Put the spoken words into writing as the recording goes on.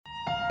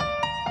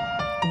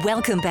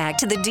Welcome back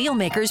to the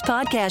Dealmakers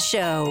Podcast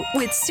Show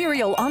with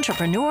serial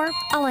entrepreneur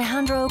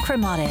Alejandro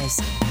Cremades,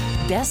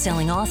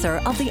 best-selling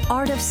author of The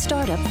Art of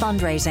Startup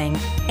Fundraising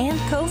and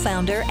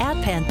co-founder at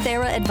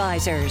Panthera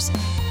Advisors.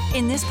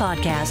 In this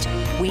podcast,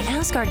 we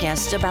ask our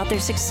guests about their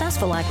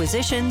successful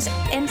acquisitions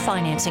and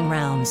financing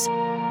rounds.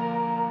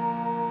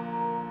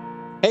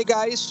 Hey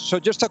guys, so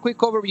just a quick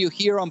overview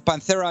here on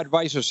Panthera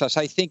Advisors, as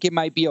I think it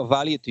might be of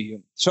value to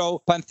you.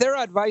 So Panthera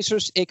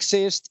Advisors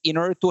exists in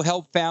order to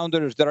help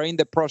founders that are in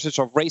the process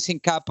of raising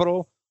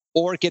capital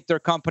or get their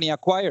company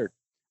acquired.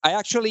 I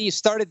actually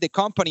started the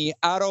company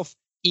out of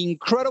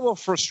incredible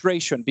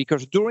frustration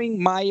because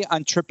during my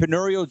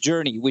entrepreneurial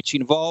journey, which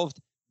involved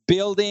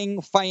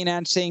building,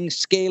 financing,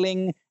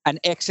 scaling, and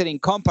exiting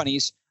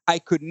companies, I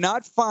could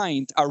not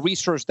find a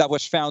resource that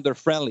was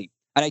founder-friendly.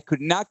 And I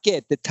could not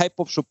get the type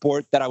of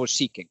support that I was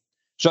seeking.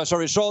 So as a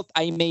result,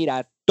 I made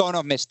a ton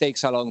of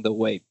mistakes along the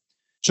way.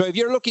 So if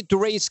you're looking to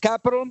raise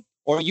capital,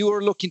 or you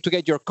are looking to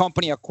get your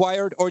company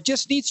acquired, or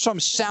just need some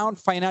sound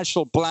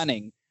financial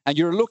planning, and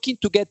you're looking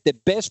to get the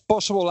best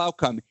possible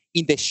outcome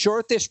in the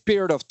shortest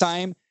period of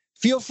time,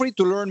 feel free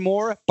to learn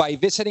more by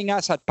visiting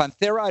us at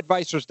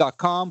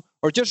pantheraadvisors.com,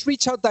 or just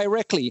reach out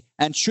directly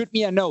and shoot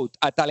me a note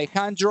at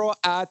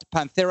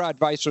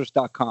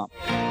alejandro@pantheraadvisors.com.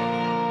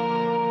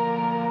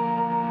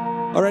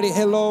 Alrighty,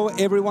 hello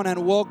everyone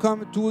and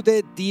welcome to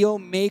the Deal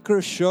Maker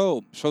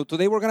Show. So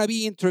today we're going to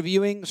be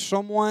interviewing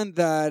someone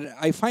that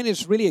I find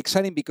is really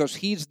exciting because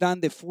he's done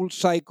the full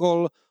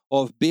cycle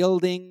of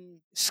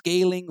building,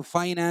 scaling,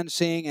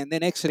 financing, and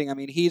then exiting. I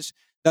mean, he's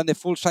done the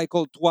full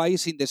cycle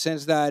twice in the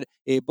sense that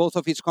both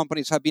of his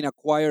companies have been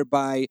acquired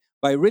by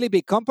really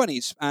big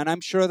companies. And I'm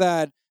sure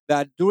that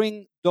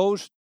during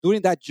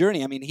that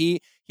journey, I mean,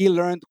 he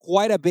learned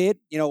quite a bit.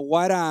 You know,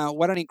 what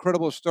an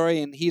incredible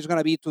story. And he's going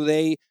to be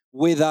today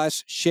with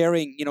us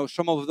sharing,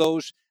 some of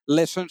those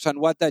lessons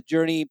and what that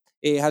journey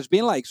has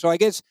been like. So I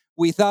guess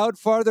without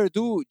further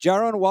ado,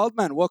 Jaron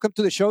Waldman, welcome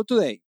to the show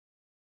today.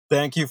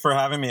 Thank you for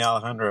having me,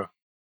 Alejandro.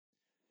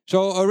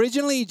 So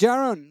originally,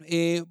 Jaron,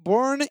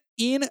 born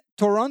in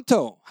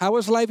Toronto. How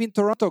was life in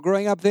Toronto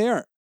growing up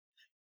there?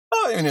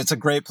 Oh, I mean, it's a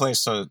great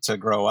place to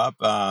grow up.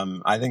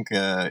 I think,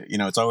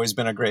 it's always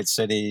been a great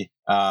city.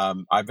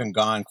 I've been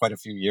gone quite a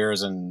few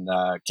years and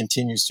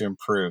continues to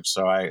improve.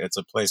 So it's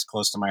a place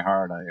close to my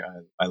heart.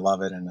 I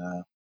love it, and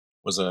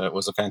was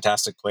a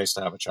fantastic place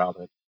to have a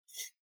childhood.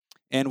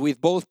 And with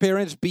both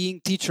parents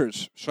being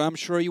teachers, so I'm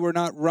sure you were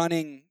not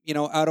running,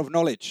 out of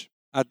knowledge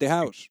at the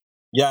house.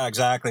 Yeah,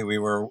 exactly. We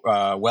were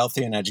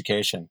wealthy in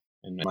education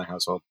in my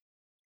household.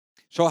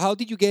 So how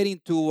did you get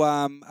into,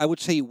 I would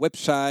say,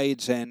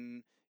 websites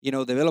and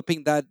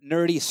developing that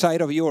nerdy side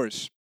of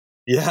yours?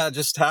 Yeah,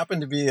 just happened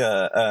to be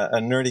a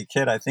nerdy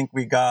kid. I think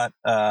we got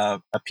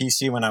a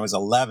PC when I was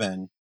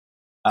 11,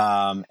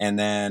 and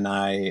then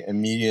I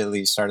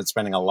immediately started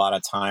spending a lot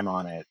of time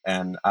on it.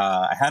 And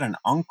I had an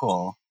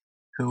uncle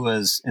who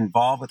was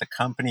involved with a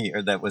company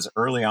that was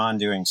early on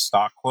doing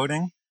stock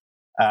quoting,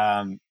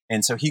 and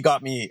so he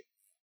got me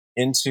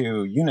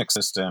into Unix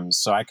systems.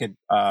 So I could,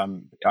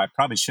 I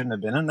probably shouldn't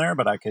have been in there,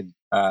 but I could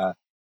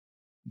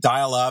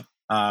dial up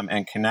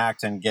and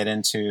connect and get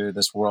into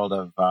this world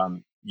of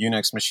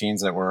Unix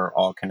machines that were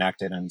all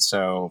connected. And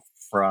so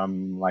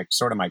from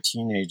sort of my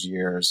teenage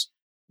years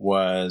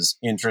was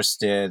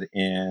interested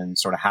in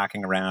sort of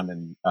hacking around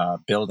and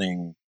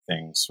building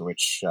things,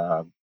 which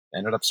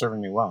ended up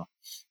serving me well.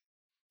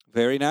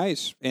 Very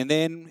nice. And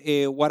then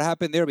what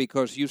happened there?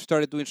 Because you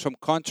started doing some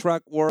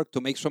contract work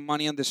to make some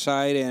money on the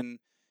side, and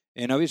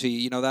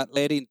obviously, that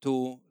led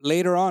into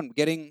later on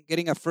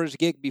getting a first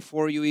gig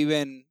before you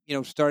even,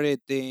 started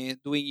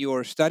doing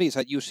your studies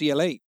at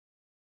UCLA.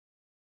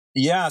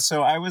 Yeah,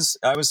 so I was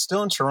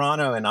still in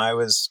Toronto, and I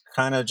was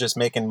kind of just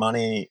making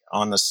money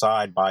on the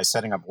side by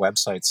setting up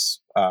websites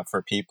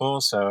for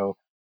people. So,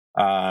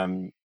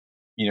 learned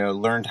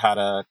how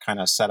to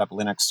kind of set up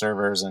Linux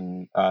servers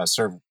and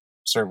serve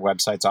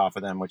websites off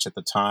of them, which at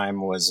the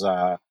time was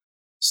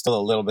still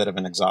a little bit of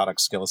an exotic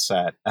skill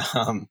set.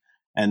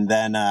 And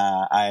then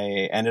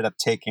I ended up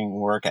taking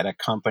work at a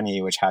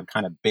company which had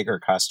kind of bigger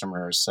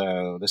customers.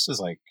 So this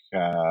is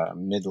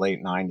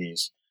mid-late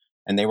 90s.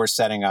 And they were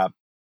setting up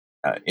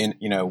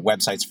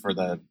websites for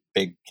the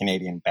big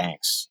Canadian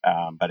banks.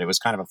 But it was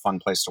kind of a fun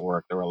place to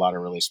work. There were a lot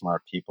of really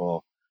smart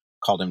people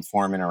called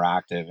Inform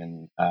Interactive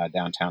in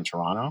downtown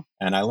Toronto.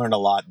 And I learned a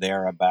lot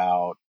there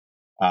about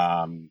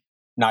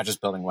not just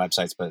building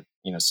websites, but,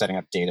 setting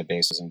up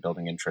databases and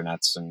building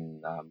intranets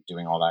and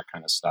doing all that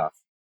kind of stuff.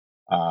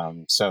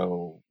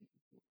 So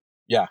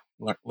yeah,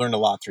 learned a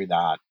lot through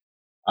that.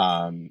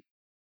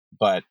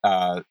 But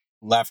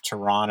left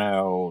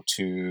Toronto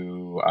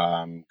to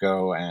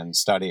go and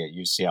study at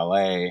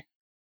UCLA.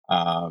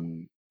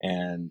 And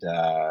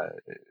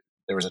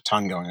there was a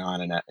ton going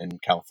on in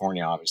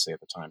California, obviously, at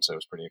the time. So it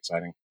was pretty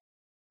exciting.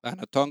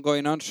 And a ton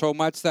going on so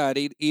much that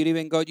it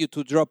even got you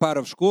to drop out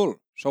of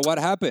school. So what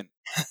happened?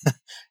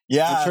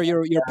 Yeah. I'm sure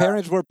your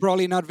parents were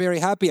probably not very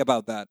happy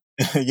about that.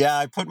 Yeah,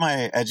 I put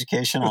my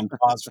education on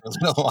pause for a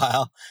little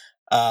while.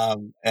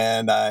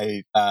 And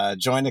I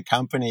joined a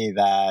company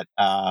that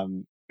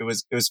it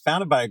was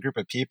founded by a group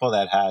of people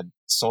that had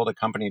sold a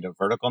company to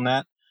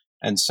VerticalNet,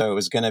 and so it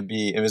was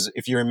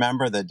if you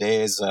remember the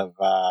days of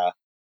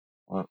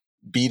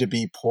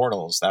B2B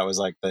portals, that was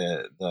like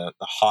the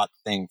hot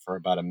thing for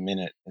about a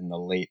minute in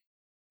the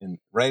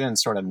right in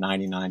sort of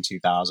 99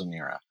 2000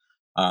 era.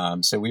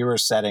 So we were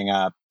setting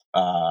up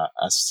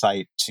a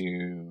site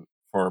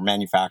for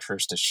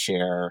manufacturers to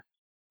share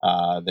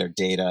their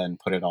data and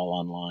put it all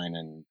online,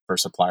 and for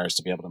suppliers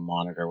to be able to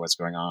monitor what's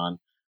going on.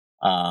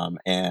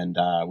 And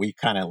we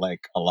kind of,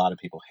 like a lot of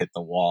people, hit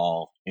the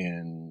wall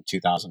in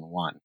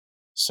 2001.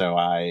 So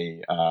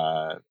I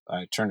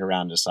turned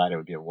around and decided it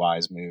would be a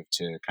wise move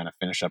to kind of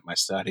finish up my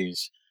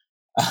studies.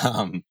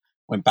 Um,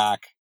 went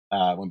back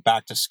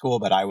to school,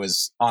 but I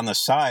was on the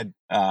side.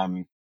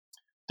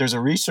 There's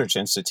a research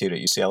institute at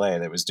UCLA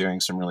that was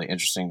doing some really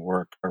interesting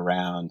work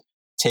around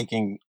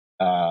taking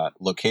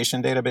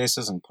location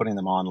databases and putting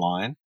them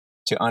online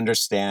to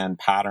understand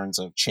patterns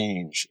of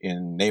change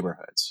in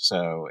neighborhoods.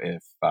 So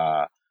if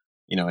a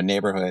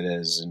neighborhood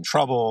is in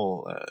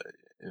trouble,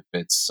 if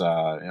it's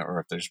or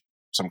if there's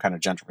some kind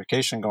of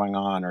gentrification going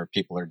on, or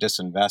people are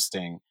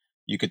disinvesting,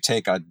 you could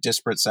take a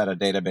disparate set of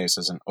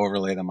databases and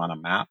overlay them on a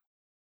map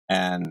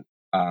and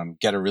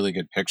get a really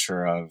good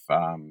picture of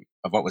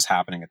what was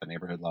happening at the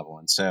neighborhood level.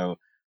 And so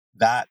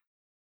that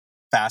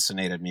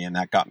fascinated me, and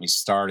that got me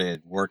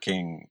started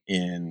working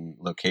in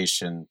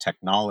location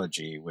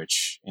technology,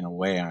 which in a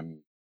way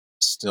I'm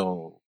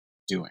still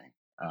doing.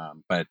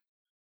 But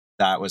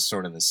that was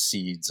sort of the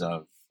seeds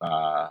of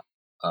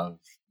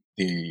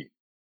the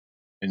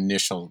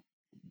initial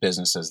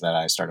businesses that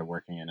I started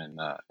working in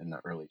the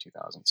early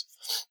 2000s.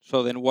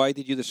 So then why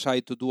did you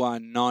decide to do a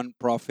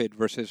non-profit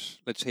versus,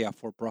 let's say, a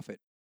for-profit?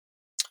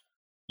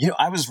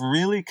 I was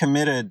really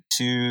committed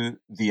to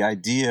the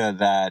idea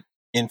that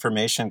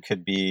information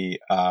could be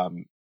a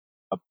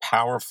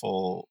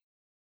powerful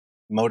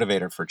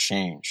motivator for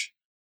change.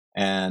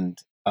 And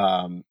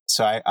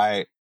so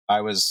I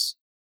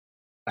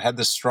had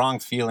this strong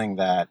feeling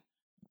that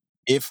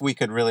if we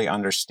could really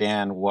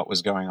understand what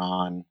was going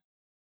on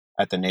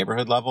at the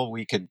neighborhood level,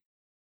 we could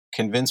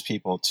convince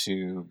people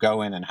to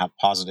go in and have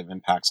positive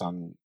impacts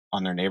on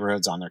their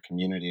neighborhoods, on their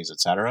communities, et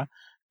cetera.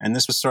 And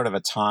this was sort of a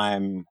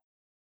time,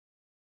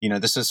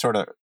 this is sort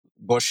of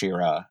Bush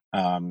era.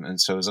 And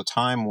so it was a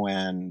time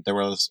when there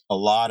was a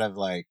lot of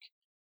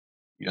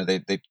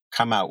they'd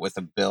come out with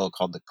a bill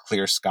called the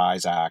Clear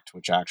Skies Act,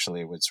 which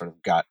actually would sort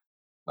of gut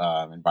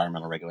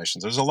environmental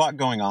regulations. There's a lot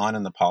going on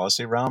in the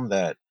policy realm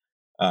that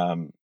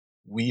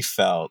we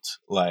felt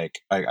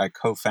like I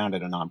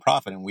co-founded a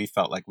nonprofit, and we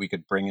felt like we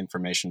could bring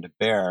information to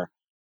bear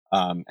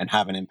and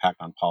have an impact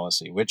on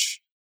policy,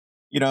 which,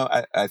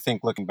 I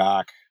think looking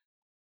back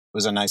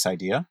was a nice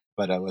idea,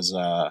 but it was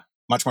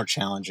much more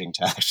challenging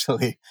to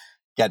actually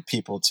get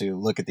people to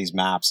look at these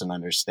maps and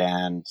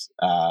understand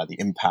the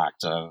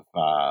impact of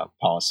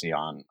policy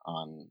on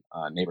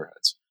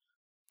neighborhoods.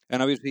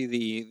 And obviously,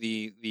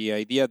 the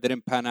idea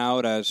didn't pan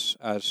out as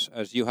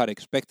you had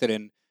expected,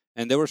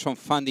 and there were some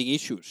funding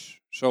issues.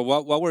 So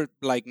what were,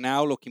 like,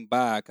 now looking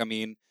back? I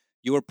mean,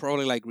 you were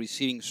probably like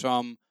receiving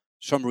some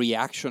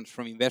reactions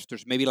from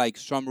investors, maybe like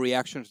some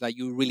reactions that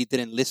you really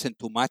didn't listen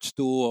too much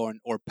to,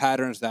 or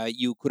patterns that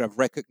you could have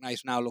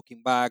recognized now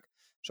looking back.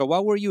 So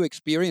what were you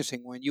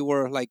experiencing when you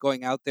were like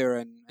going out there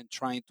and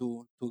trying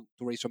to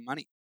raise some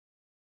money?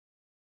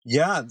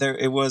 Yeah,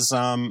 it was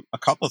a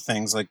couple of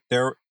things.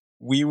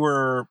 We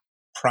were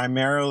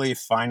primarily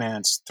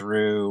financed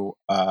through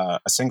a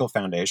single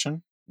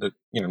foundation. That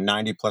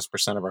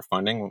 90+% of our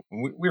funding.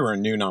 We were a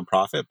new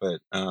nonprofit,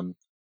 but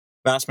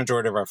vast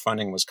majority of our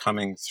funding was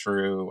coming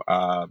through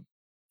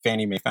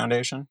Fannie Mae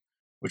Foundation,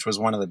 which was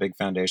one of the big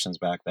foundations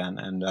back then,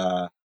 and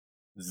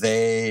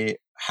they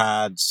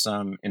had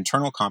some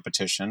internal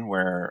competition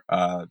where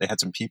they had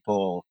some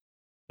people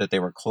that they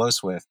were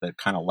close with that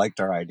kind of liked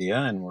our idea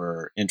and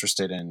were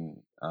interested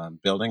in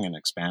building and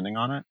expanding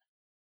on it.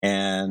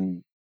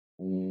 And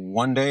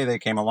one day they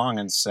came along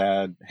and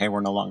said, "Hey, we're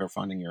no longer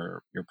funding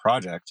your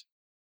project."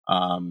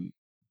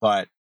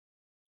 But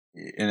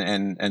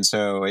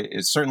so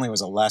it certainly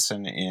was a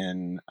lesson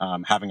in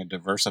having a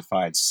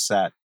diversified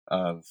set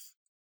of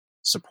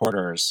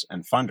supporters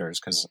and funders,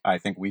 because I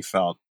think we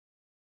felt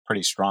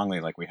pretty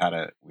strongly like we had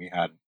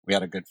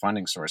a good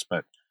funding source,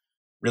 but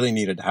really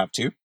needed to have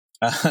two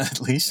at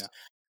least.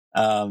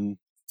 Yeah.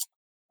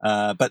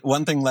 But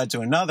one thing led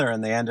to another,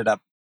 and they ended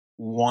up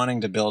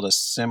wanting to build a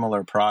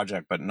similar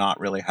project, but not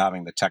really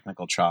having the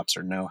technical chops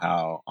or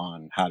know-how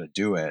on how to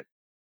do it.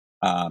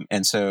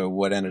 And so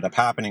what ended up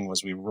happening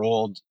was we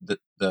rolled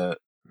the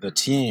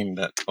team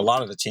that a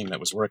lot of the team that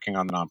was working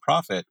on the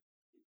nonprofit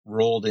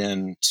rolled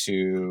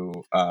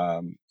into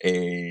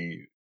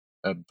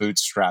a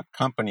bootstrap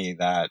company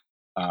that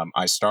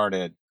I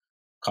started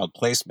called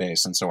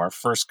Placebase. And so our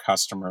first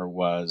customer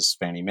was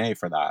Fannie Mae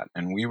for that.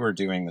 And we were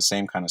doing the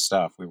same kind of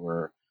stuff. We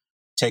were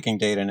taking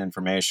data and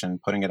information,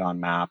 putting it on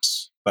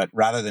maps, but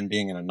rather than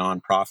being in a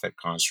nonprofit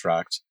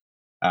construct,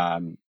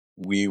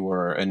 we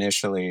were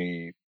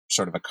initially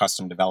sort of a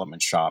custom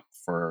development shop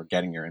for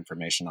getting your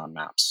information on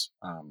maps.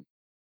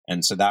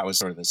 And so that was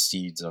sort of the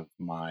seeds of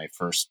my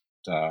first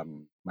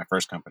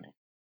company.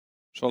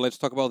 So let's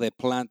talk about the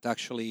plant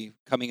actually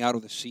coming out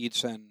of the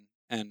seeds and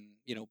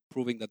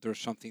proving that there's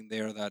something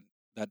there that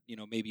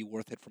may be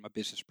worth it from a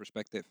business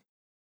perspective.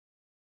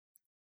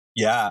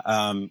 Yeah.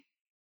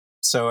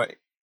 So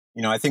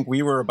I think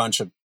we were a bunch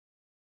of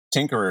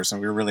tinkerers, and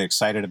we were really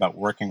excited about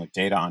working with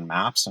data on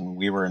maps, and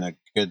we were in a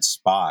good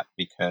spot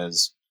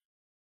because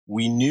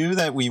we knew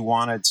that we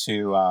wanted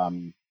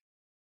to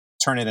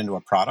turn it into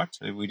a product.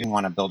 We didn't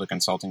want to build a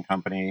consulting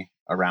company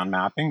around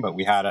mapping, but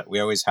we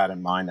always had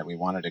in mind that we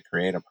wanted to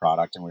create a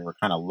product, and we were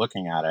kind of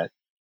looking at it.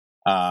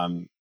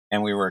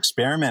 And we were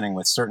experimenting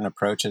with certain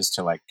approaches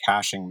to like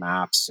caching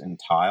maps in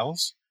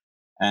tiles.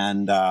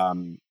 And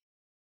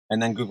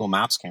then Google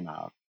Maps came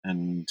out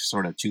in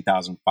sort of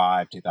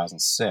 2005,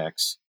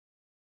 2006.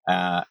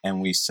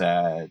 And we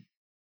said,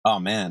 oh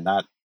man,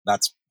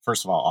 that's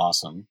first of all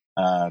awesome.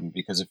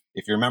 Because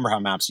if you remember how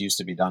maps used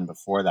to be done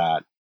before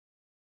that,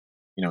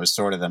 it was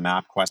sort of the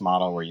MapQuest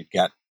model where you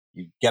get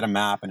a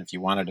map, and if you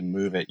wanted to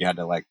move it, you had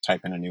to like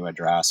type in a new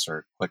address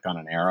or click on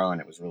an arrow,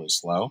 and it was really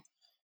slow.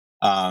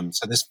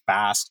 So this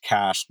fast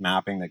cached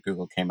mapping that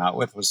Google came out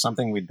with was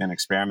something we'd been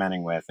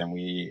experimenting with, and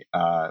we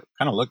kind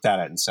of looked at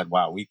it and said,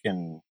 wow,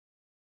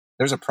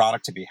 there's a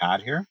product to be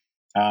had here.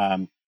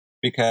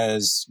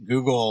 Because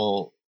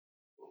Google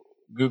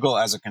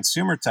as a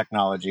consumer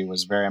technology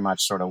was very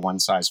much sort of one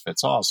size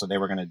fits all. So they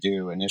were going to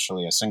do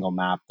initially a single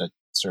map that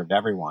served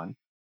everyone.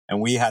 And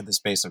we had this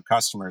base of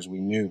customers we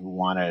knew who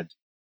wanted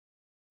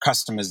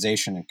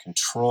customization and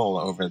control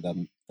over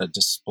the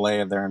display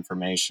of their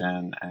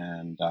information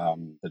and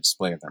the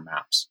display of their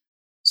maps.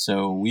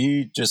 So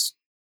we just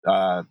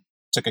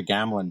took a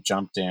gamble and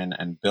jumped in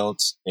and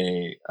built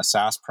a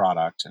SaaS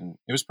product. And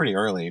it was pretty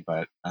early,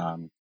 but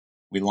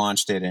we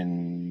launched it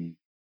in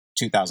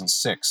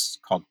 2006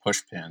 called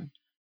Pushpin.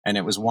 And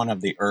it was one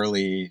of the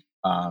early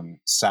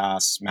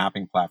SaaS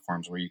mapping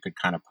platforms where you could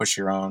kind of push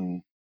your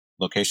own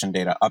location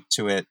data up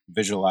to it,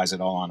 visualize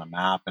it all on a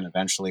map, and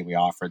eventually we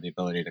offered the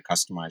ability to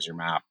customize your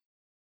map.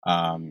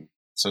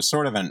 So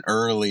sort of an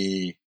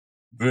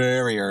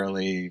very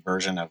early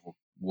version of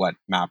what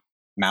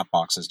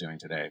Mapbox is doing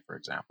today, for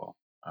example.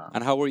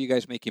 And how were you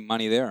guys making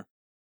money there?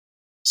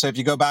 So if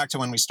you go back to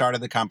when we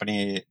started the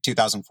company,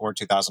 2004,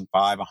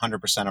 2005,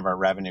 100% of our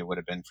revenue would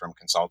have been from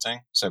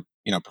consulting. So,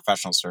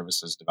 professional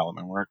services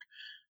development work.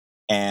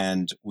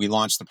 And we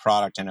launched the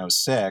product in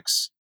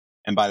 2006.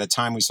 And by the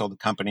time we sold the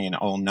company in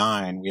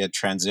 2009, we had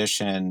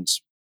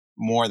transitioned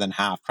more than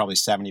half, probably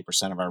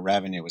 70% of our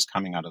revenue was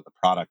coming out of the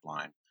product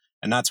line.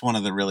 And that's one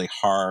of the really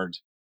hard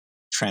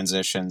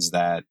transitions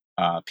that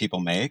people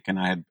make. And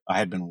I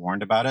had been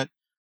warned about it.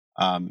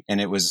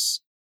 And it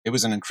was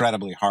an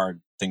incredibly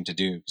hard thing to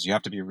do because you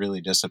have to be really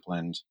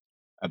disciplined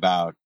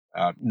about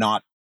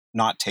not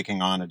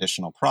taking on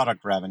additional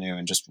product revenue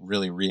and just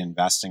really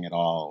reinvesting it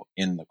all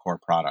in the core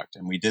product.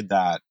 And we did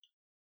that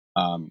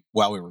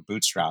while we were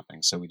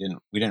bootstrapping, so we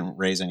didn't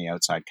raise any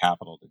outside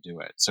capital to do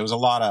it. So it was a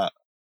lot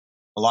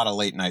of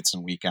late nights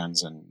and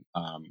weekends, and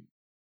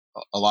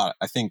a lot.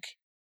 I think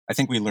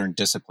we learned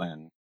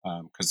discipline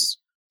because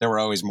there were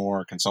always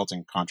more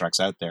consulting contracts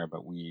out there,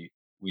 but we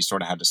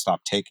sort of had to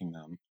stop taking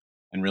them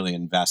and really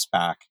invest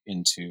back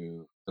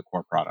into the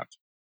core product.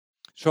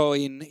 So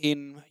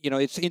in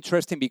it's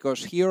interesting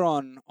because here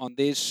on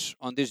this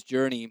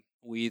journey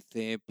with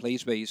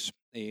Placebase,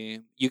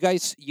 you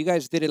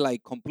guys did it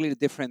like completely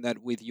different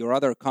than with your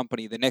other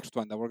company, the next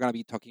one that we're going to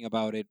be talking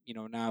about it,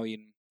 now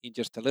in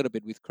just a little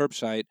bit with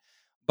Curbside.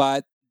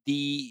 But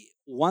the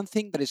one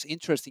thing that is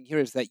interesting here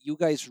is that you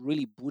guys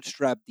really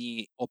bootstrap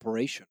the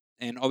operation,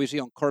 and obviously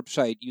on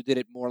Curbside you did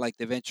it more like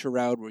the venture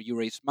route where you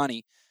raised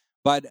money.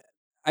 But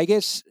I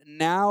guess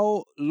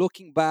now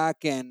looking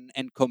back and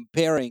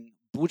comparing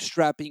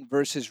bootstrapping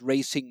versus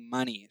raising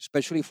money,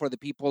 especially for the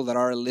people that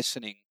are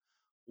listening,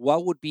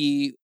 what would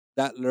be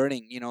that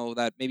learning,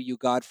 that maybe you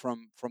got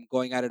from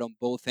going at it on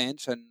both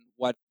ends, and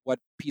what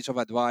piece of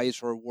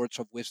advice or words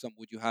of wisdom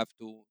would you have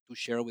to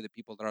share with the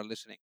people that are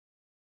listening?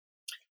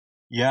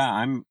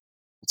 Yeah,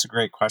 it's a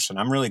great question.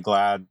 I'm really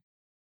glad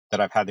that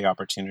I've had the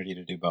opportunity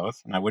to do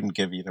both, and I wouldn't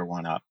give either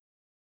one up.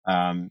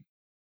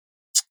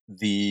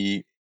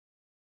 The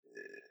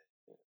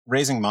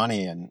raising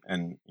money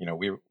and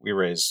we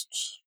raised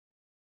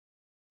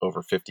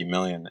over 50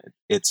 million.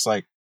 It's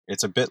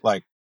a bit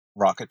like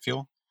rocket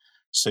fuel.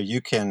 So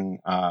you can,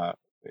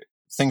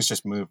 things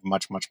just move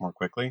much, much more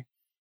quickly.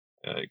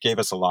 It gave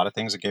us a lot of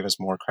things. It gave us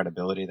more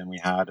credibility than we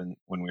had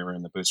when we were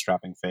in the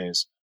bootstrapping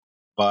phase.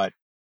 But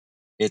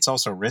it's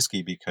also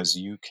risky because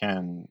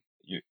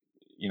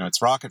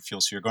it's rocket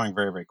fuel. So you're going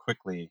very, very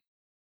quickly.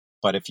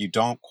 But if you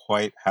don't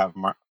quite have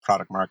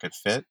product market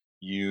fit,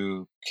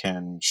 you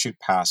can shoot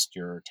past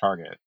your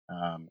target.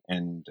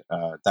 And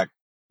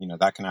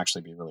that can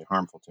actually be really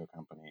harmful to a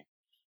company.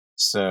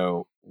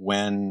 So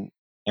when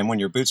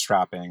you're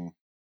bootstrapping,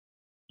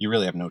 you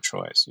really have no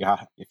choice.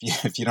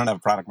 If you don't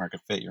have product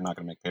market fit, you're not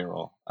going to make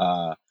payroll.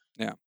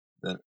 Yeah.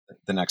 the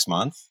next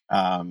month.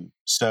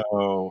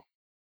 So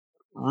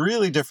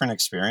really different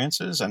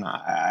experiences, and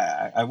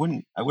I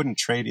wouldn't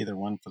trade either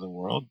one for the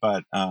world.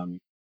 But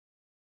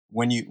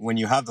when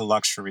you have the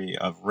luxury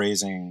of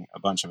raising a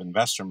bunch of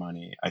investor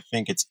money, I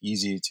think it's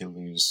easy to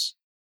lose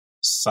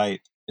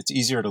sight. It's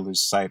easier to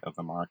lose sight of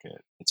the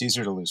market. It's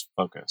easier to lose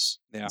focus.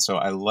 Yeah. And so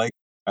I like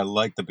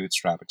the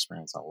bootstrap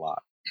experience a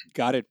lot.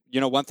 Got it.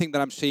 One thing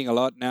that I'm seeing a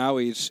lot now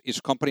is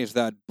companies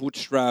that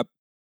bootstrap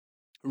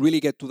really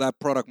get to that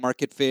product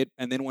market fit,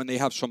 and then when they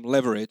have some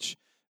leverage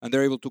and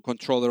they're able to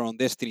control their own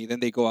destiny, then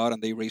they go out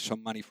and they raise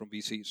some money from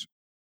VCs.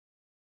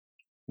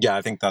 Yeah,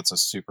 I think that's a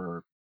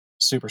super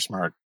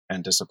smart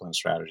and disciplined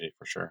strategy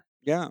for sure.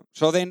 Yeah.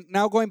 So then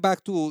now going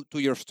back to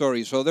your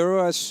story. So there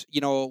was,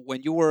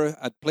 when you were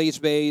at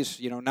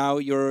Placebase, now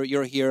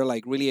you're here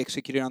like really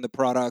executing on the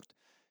product.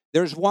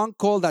 There's one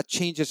call that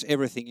changes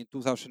everything in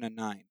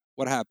 2009.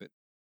 What happened?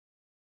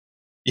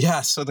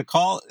 Yeah, so the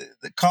call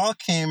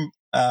came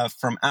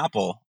from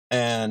Apple,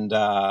 and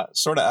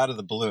sort of out of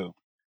the blue.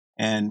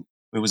 And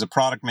it was a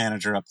product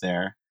manager up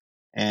there,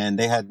 and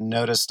they had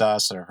noticed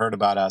us or heard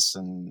about us,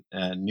 and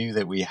knew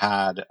that we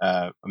had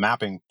a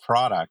mapping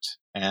product.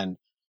 And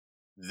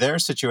their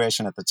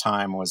situation at the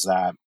time was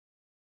that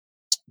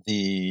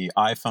the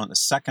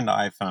second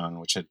iPhone,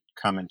 which had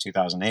come in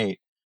 2008,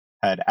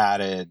 had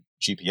added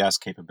GPS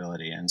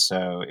capability. And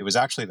so it was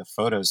actually the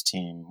Photos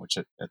team, which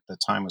at the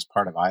time was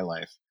part of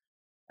iLife,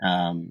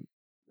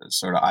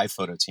 sort of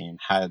iPhoto team,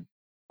 had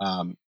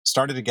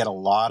started to get a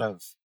lot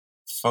of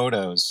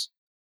photos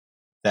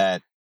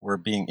that were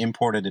being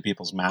imported to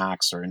people's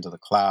Macs or into the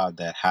cloud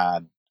that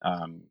had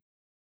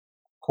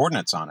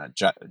coordinates on it,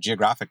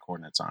 geographic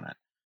coordinates on it.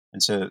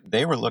 And so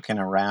they were looking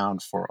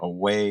around for a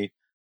way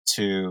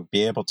to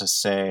be able to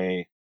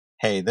say,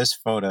 hey, this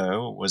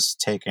photo was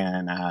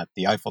taken at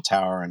the Eiffel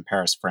Tower in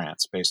Paris,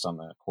 France, based on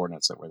the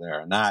coordinates that were there.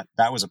 And that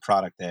was a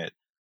product that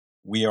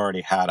we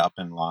already had up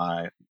and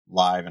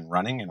live and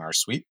running in our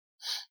suite,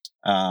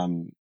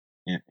 in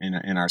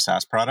our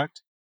SaaS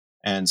product.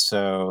 And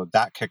so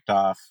that kicked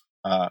off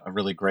a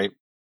really great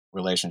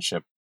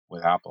relationship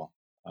with Apple.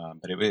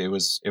 But it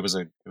was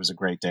a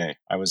great day.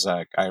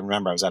 I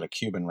remember I was at a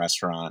Cuban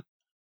restaurant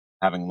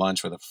having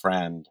lunch with a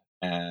friend,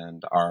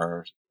 and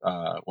our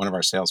one of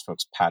our sales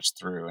folks patched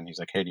through, and he's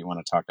like, "Hey, do you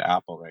want to talk to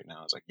Apple right now?"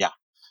 I was like, "Yeah,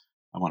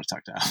 I want to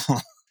talk to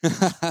Apple."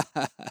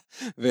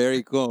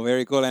 Very cool,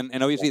 very cool.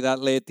 And obviously that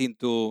led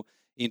into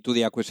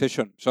the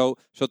acquisition. So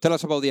tell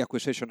us about the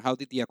acquisition. How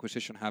did the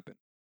acquisition happen?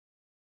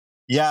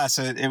 Yeah,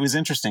 so it was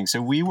interesting.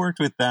 So we worked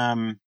with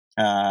them,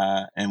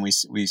 and we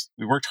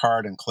worked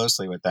hard and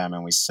closely with them,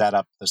 and we set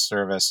up the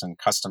service and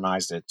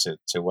customized it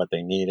to what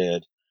they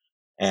needed.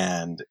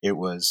 And it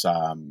was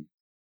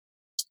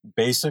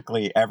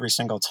basically every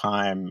single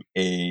time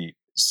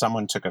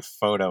someone took a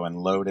photo and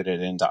loaded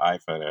it into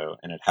iPhoto,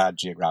 and it had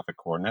geographic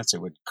coordinates,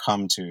 it would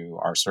come to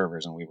our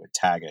servers, and we would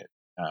tag it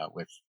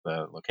with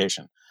the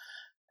location.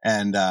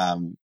 And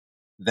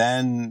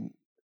then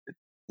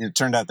it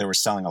turned out they were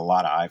selling a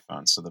lot of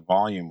iPhones, so the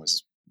volume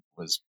was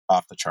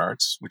off the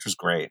charts, which was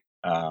great.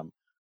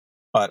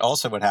 But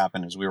also, what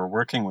happened is we were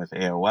working with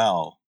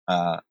AOL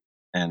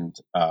and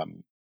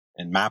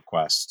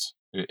MapQuest,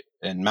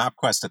 and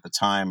MapQuest at the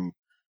time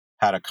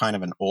had a kind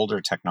of an older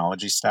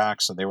technology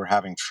stack, so they were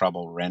having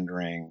trouble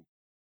rendering,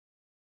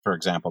 for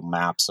example,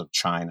 maps of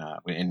China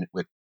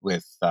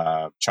with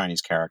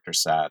Chinese character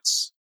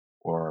sets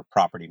or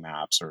property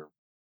maps or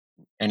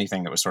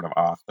anything that was sort of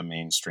off the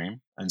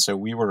mainstream. And so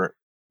we were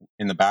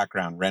in the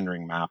background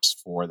rendering maps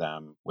for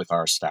them with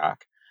our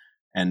stack.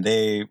 And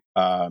they,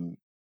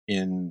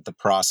 in the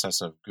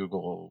process of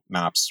Google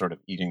Maps sort of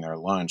eating their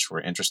lunch, were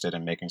interested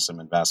in making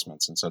some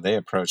investments. And so they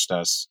approached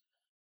us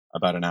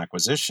about an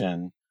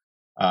acquisition,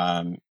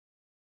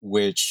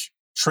 which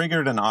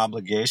triggered an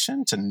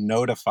obligation to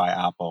notify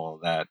Apple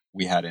that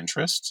we had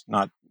interest,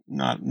 not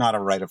a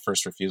right of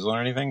first refusal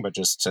or anything, but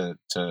just to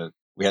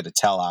we had to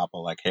tell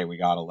Apple, like, hey, we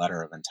got a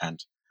letter of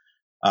intent.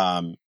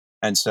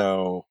 And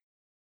so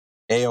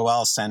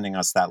AOL sending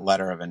us that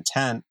letter of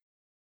intent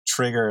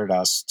triggered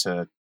us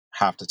to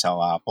have to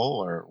tell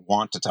Apple, or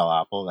want to tell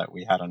Apple, that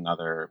we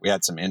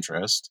had some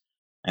interest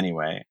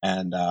anyway.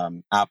 And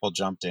Apple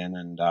jumped in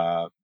and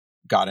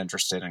got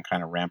interested and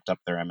kind of ramped up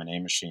their M&A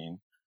machine.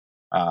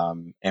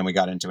 And we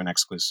got into an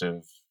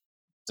exclusive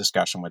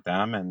discussion with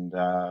them, and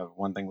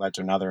one thing led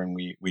to another, and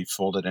we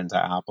folded into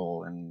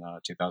Apple in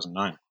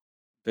 2009.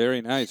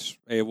 Very nice.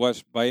 It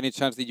was, by any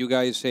chance, did you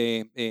guys,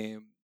 I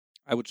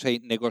would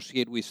say,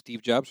 negotiate with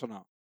Steve Jobs or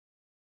not?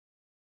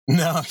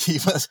 No, Okay.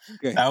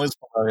 that was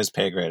below his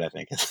pay grade, I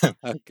think.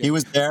 Okay. He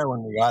was there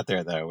when we got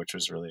there, though, which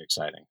was really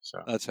exciting.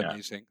 So That's yeah.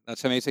 amazing.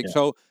 That's amazing.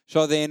 Yeah.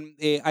 So then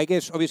I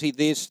guess obviously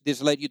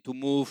this led you to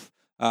move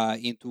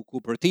into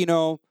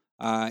Cupertino,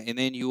 and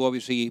then you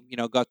obviously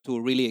got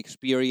to really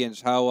experience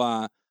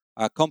how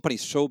a company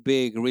so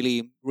big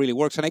really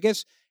works. And I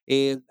guess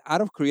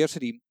out of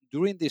curiosity,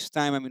 during this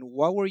time, I mean,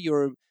 what were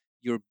your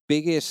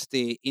biggest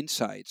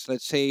insights?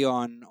 Let's say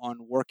on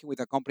working with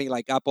a company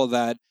like Apple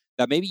that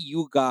maybe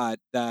you got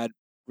that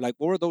like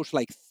what were those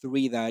like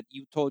three that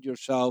you told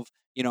yourself,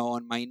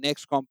 on my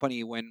next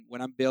company when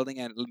I'm building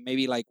it,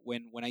 maybe like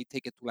when I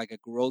take it to like a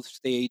growth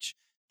stage,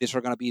 these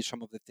are going to be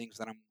some of the things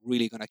that I'm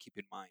really going to keep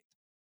in mind.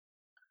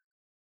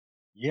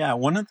 Yeah,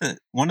 one of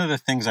the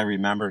things I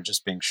remember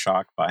just being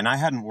shocked by, and I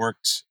hadn't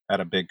worked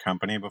at a big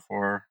company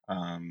before,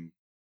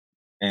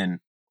 and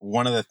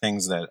one of the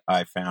things that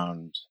I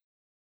found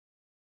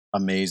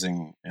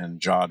amazing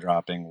and jaw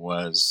dropping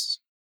was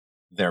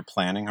their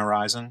planning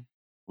horizon.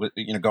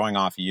 Going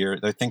off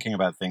they're thinking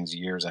about things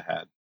years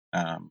ahead.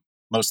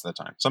 Most of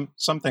the time,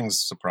 some things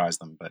surprise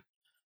them, but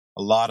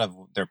a lot of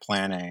their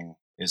planning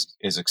is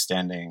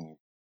extending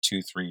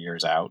 2-3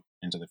 years out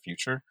into the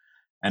future.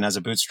 And as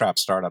a bootstrap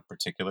startup,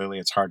 particularly,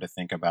 it's hard to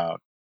think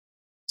about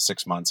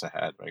 6 months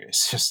ahead. Right?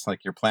 It's just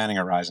like your planning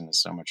horizon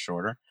is so much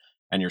shorter,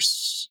 and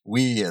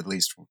we at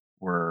least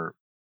were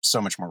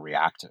so much more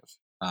reactive.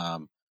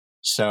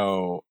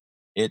 So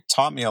it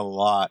taught me a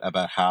lot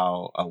about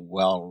how a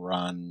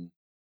well-run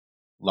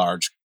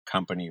large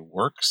company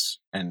works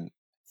and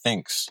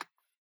thinks,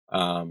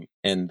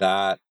 and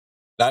that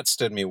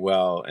stood me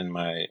well in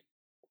my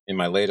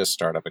latest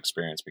startup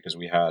experience, because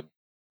we had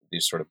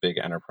these sort of big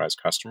enterprise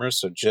customers.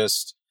 So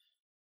just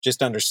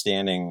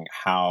understanding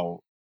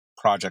how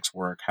projects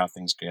work, how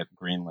things get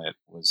greenlit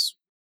was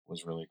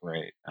really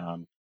great.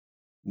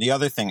 The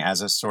other thing,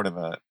 as a sort of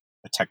a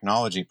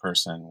technology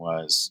person,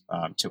 was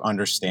to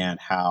understand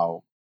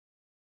how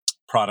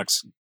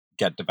products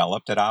get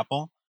developed at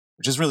Apple,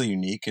 which is really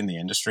unique in the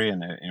industry.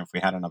 And if we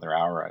had another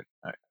hour,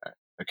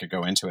 I could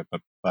go into it.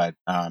 But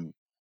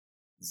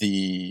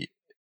the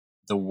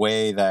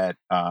way that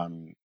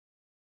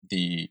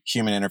the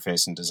human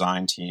interface and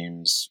design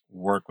teams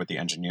work with the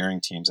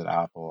engineering teams at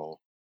Apple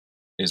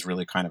is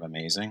really kind of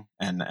amazing,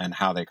 and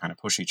how they kind of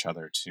push each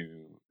other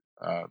to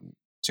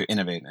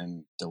innovate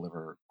and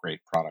deliver great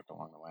product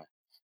along the way.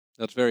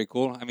 That's very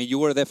cool. I mean, you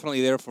were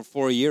definitely there for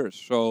 4 years,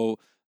 so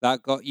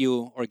that got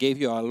you or gave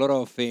you a lot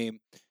of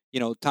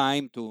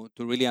time to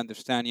really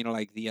understand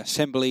like the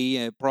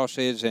assembly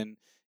process and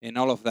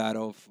all of that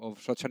of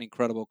such an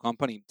incredible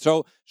company.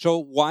 So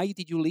why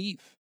did you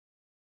leave?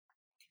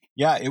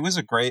 Yeah, it was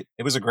a great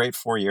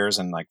 4 years,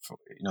 and like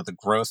the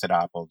growth at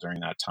Apple during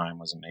that time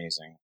was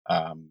amazing,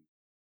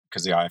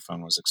 because the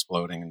iPhone was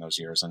exploding in those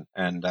years,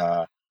 and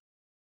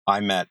I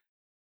met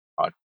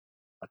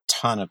a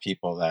ton of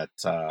people that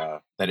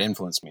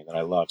influenced me, that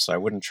I love. So I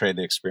wouldn't trade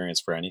the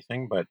experience for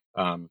anything. But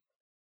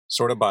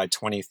sort of by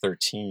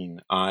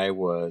 2013, I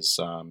was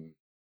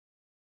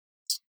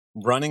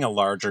running a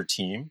larger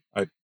team.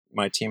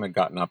 My team had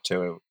gotten up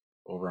to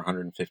over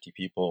 150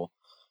 people.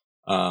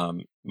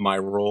 My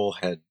role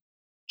had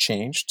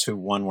changed to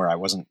one where I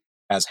wasn't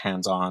as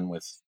hands-on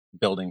with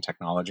building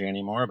technology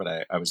anymore,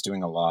 but I was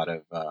doing a lot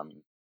of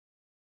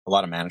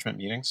management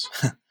meetings.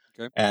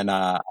 Okay. And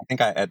I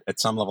think I, at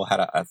some level, had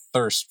a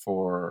thirst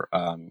for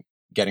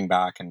getting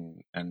back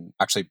and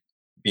actually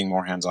being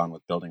more hands-on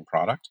with building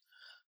product.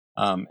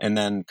 And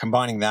then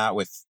combining that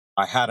with,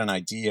 I had an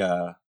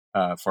idea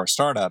for a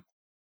startup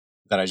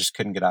that I just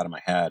couldn't get out of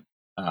my head.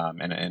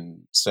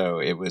 And so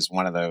it was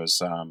one of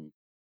those,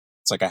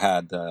 it's like I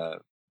had the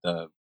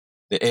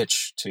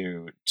itch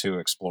to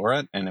explore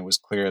it. And it was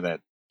clear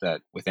that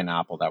within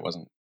Apple, that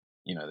wasn't,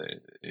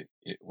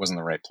 it wasn't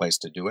the right place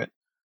to do it.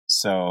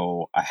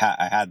 So I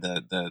had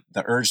the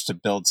urge to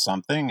build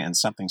something, and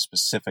something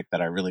specific that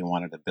I really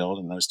wanted to build,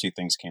 and those two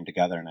things came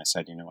together. And I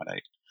said, you know what, I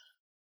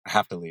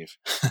have to leave.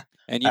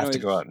 And I have to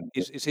go out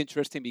it's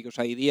interesting because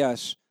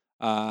ideas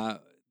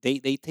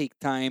they take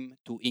time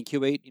to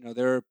incubate.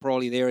 They're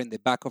probably there in the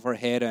back of our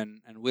head,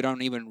 and we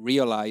don't even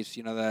realize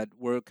that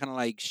we're kind of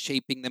like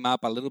shaping them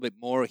up a little bit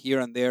more here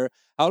and there.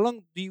 How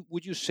long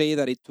would you say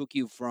that it took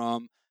you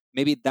from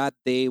maybe that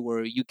day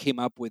where you came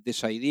up with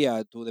this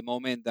idea to the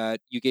moment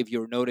that you gave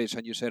your notice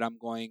and you said, I'm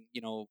going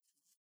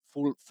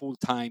full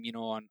time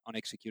on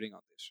executing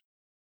on this?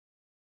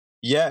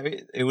 Yeah,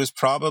 it was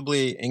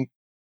probably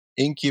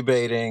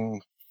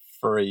incubating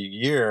for a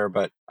year,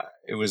 but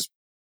it was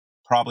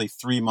probably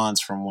 3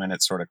 months from when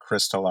it sort of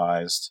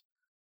crystallized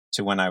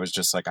to when I was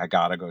just like, I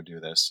gotta go do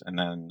this. And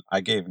then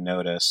I gave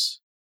notice,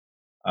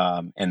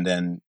 and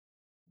then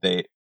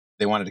they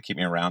wanted to keep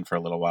me around for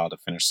a little while to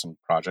finish some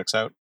projects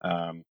out.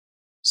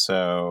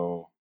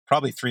 So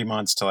probably 3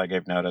 months till I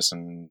gave notice,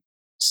 and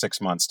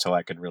 6 months till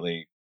I could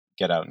really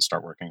get out and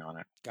start working on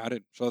it. Got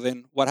it. So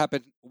then what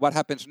happened? What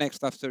happens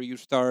next after you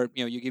start,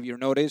 you give your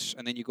notice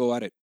and then you go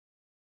at it?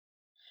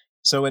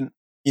 So what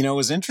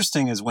was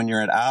interesting is when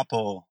you're at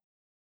Apple,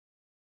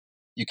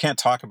 you can't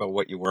talk about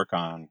what you work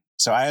on.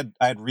 So I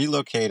had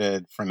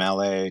relocated from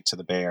LA to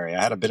the Bay Area.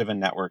 I had a bit of a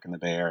network in the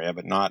Bay Area,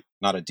 but not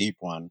a deep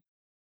one.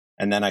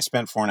 And then I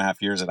spent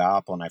 4.5 years at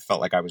Apple, and I felt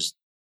like I was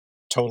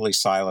totally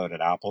siloed at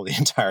Apple the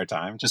entire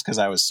time, just because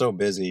I was so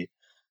busy.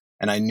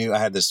 And I knew I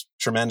had this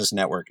tremendous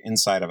network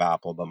inside of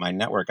Apple, but my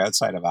network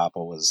outside of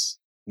Apple was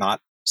not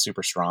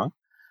super strong.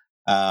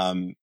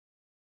 And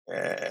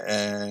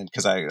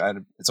because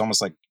it's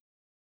almost like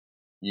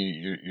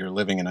you're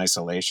living in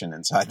isolation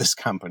inside this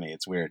company.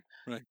 It's weird.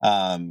 Right.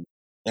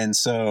 And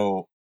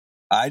so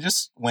I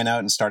just went out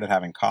and started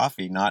having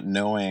coffee, not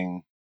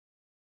knowing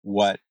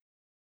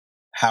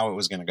how it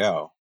was going to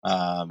go.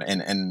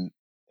 And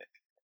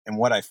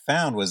what I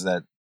found was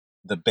that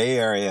the Bay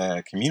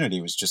Area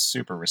community was just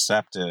super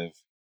receptive.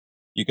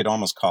 You could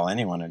almost call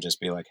anyone and just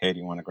be like, "Hey, do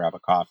you want to grab a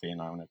coffee?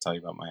 And I want to tell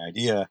you about my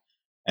idea."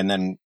 And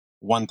then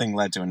one thing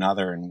led to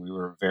another, and we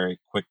were very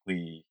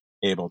quickly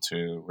able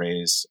to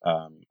raise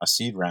a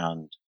seed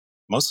round,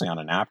 mostly on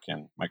a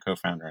napkin, my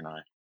co-founder and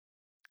I.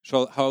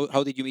 So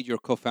how did you meet your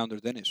co-founder,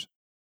 Dennis?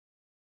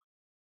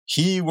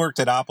 He worked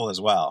at Apple as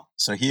well.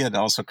 So he had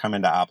also come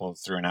into Apple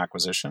through an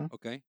acquisition.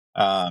 Okay.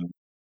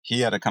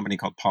 He had a company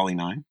called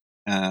Poly9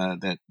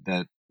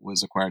 that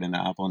was acquired into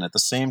Apple. And at the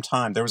same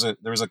time, there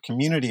was a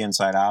community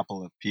inside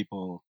Apple of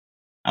people.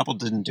 Apple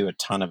didn't do a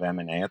ton of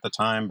M&A at the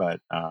time,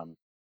 but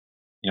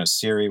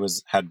Siri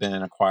had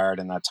been acquired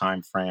in that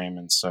time frame,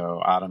 and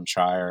so Adam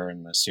Shire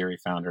and the Siri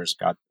founders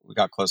we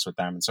got close with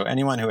them. And so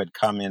anyone who had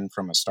come in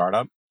from a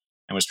startup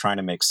and was trying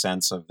to make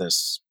sense of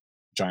this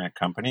giant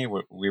company,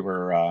 we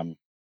were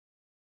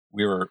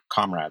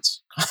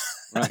comrades.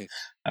 Right.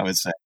 I would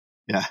say,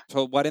 yeah.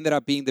 So what ended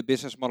up being the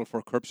business model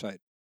for Curbside?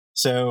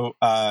 So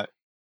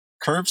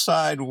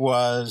Curbside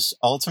was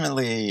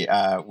ultimately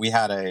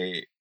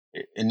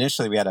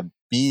initially we had a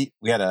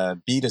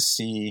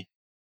B2C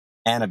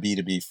and a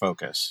B2B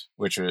focus,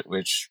 which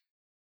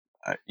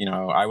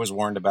I was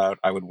warned about.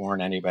 I would warn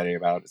anybody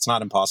about. It's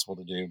not impossible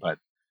to do, but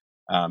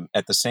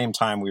at the same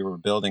time, we were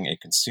building a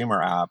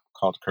consumer app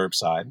called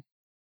Curbside,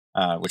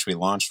 which we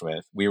launched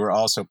with. We were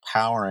also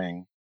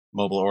powering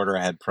mobile order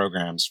ahead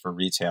programs for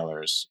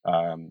retailers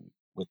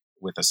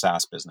with a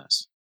SaaS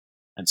business.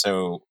 And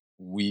so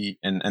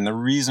and the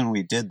reason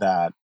we did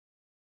that,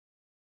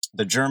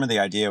 the germ of the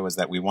idea was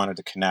that we wanted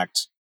to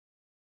connect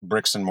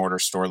bricks and mortar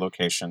store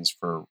locations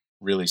for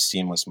really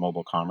seamless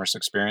mobile commerce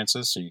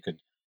experiences. So you could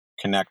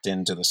connect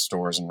into the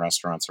stores and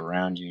restaurants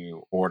around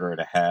you, order it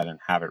ahead and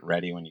have it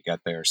ready when you get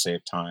there,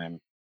 save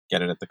time,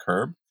 get it at the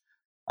curb.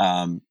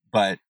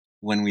 But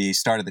when we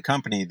started the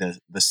company,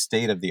 the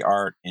state of the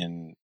art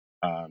in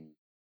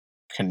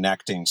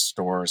connecting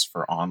stores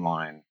for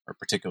online, or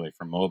particularly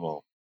for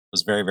mobile,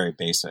 was very, very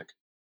basic.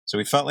 So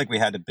we felt like we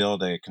had to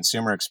build a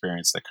consumer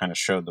experience that kind of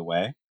showed the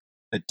way,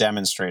 that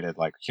demonstrated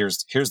like,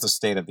 here's the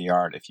state of the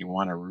art. If you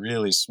want a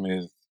really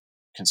smooth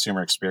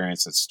consumer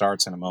experience that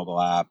starts in a mobile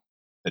app,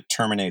 that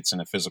terminates in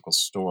a physical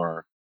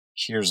store,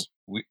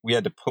 we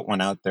had to put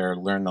one out there,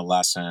 learn the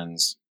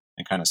lessons,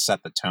 and kind of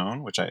set the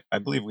tone, which I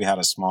believe we had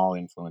a small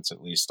influence,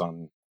 at least,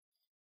 on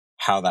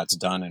how that's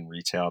done in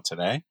retail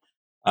today.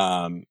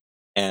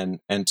 And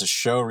to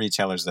show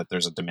retailers that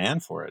there's a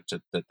demand for it,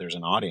 that there's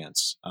an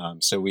audience.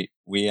 So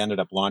we ended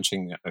up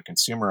launching a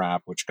consumer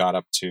app, which got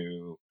up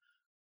to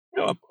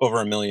over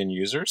 1 million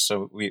users.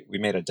 So we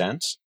made a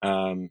dent.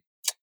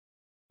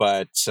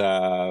 But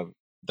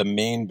the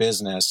main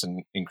business,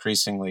 and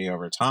increasingly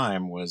over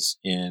time, was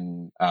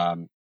in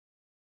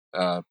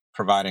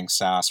providing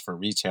SaaS for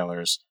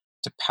retailers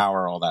to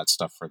power all that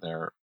stuff for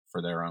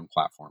their own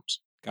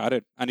platforms. Got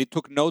it. And it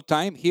took no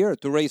time here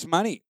to raise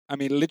money. I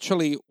mean,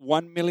 literally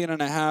 1.5 million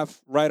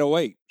right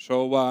away.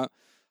 So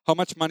how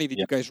much money did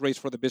you guys raise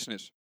for the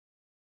business?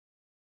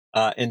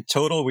 In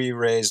total, we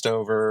raised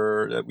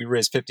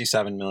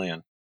 57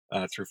 million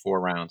through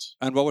 4 rounds.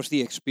 And what was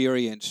the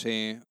experience?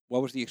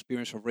 What was the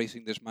experience of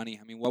raising this money?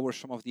 I mean, what were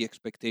some of the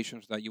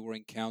expectations that you were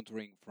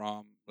encountering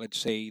from, let's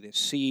say, the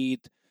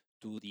seed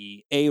to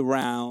the A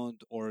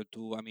round, or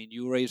to, I mean,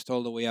 you raised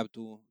all the way up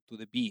to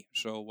the B.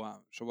 So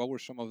what were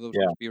some of those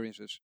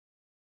experiences?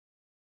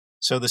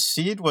 So the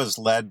seed was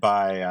led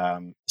by,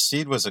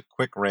 seed was a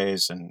quick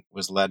raise and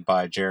was led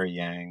by Jerry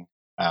Yang,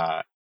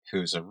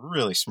 who's a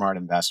really smart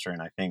investor.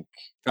 And I think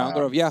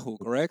founder of Yahoo,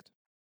 correct?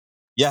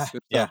 Yeah.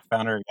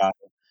 Founder of Yahoo.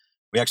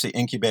 We actually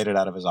incubated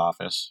out of his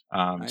office.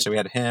 Nice. So we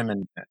had him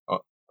and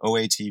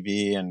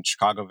OATV and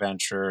Chicago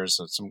Ventures,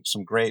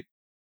 some great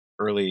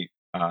early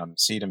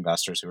seed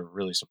investors who were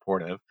really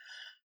supportive.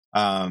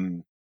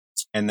 And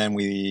then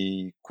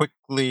we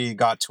quickly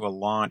got to a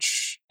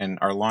launch, and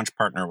our launch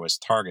partner was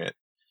Target.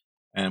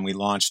 And we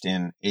launched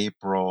in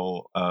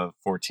April of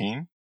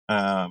 14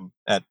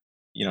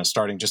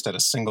 starting just at a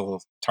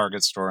single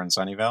Target store in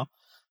Sunnyvale.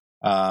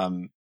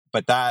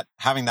 But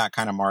having that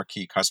kind of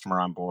marquee customer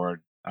on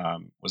board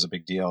was a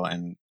big deal.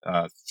 And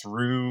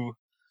through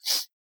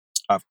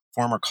a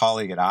former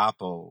colleague at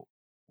Apple,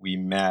 we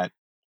met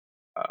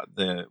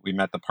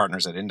the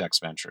partners at Index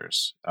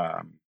Ventures,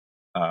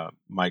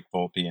 Mike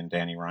Volpe and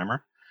Danny Reimer,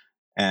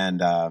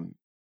 and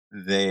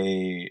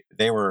they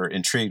were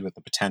intrigued with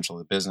the potential of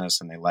the business,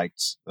 and they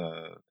liked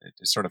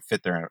it sort of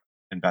fit their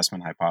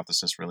investment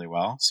hypothesis really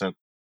well. So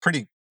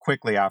pretty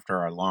quickly after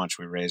our launch,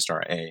 we raised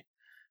our A.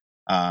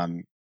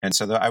 And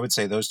so I would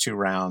say those 2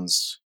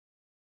 rounds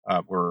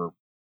were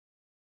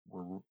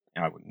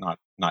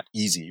not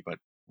easy, but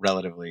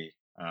relatively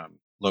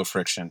low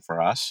friction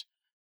for us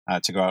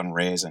to go out and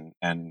raise,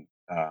 and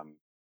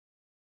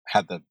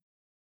had the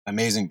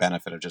amazing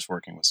benefit of just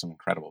working with some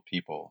incredible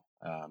people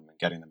and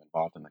getting them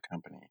involved in the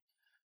company.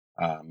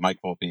 Mike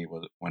Volpe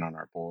went on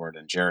our board,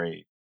 and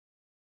Jerry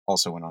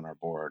also went on our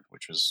board,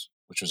 which was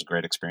a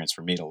great experience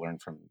for me to learn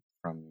from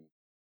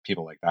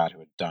people like that who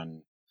had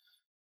done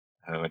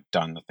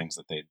the things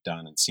that they'd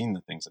done and seen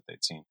the things that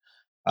they'd seen.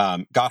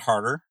 Got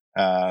harder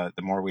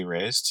the more we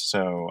raised.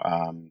 So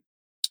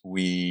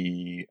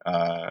we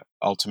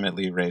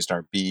ultimately raised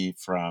our B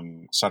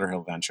from Sutter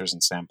Hill Ventures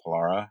and Sam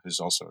Pilara, who's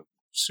also a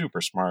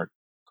super smart,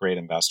 great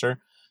investor.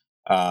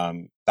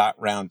 That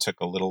round took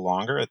a little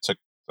longer.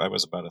 That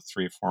was about a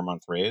 3-4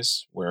 month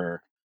raise,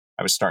 where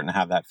I was starting to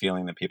have that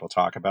feeling that people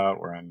talk about,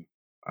 where I'm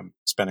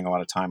spending a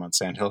lot of time on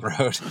Sand Hill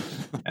Road,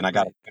 and I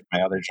got to quit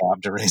my other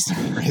job to raise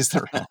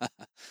the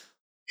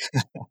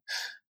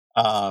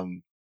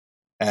round.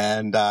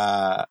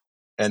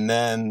 And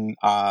then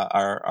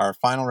our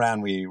final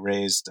round we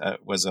raised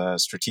was a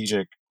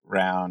strategic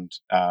round,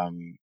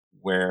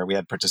 where we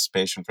had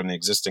participation from the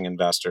existing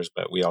investors,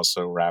 but we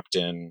also wrapped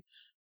in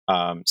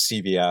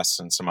CVS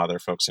and some other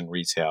folks in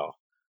retail.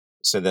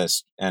 So the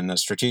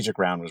strategic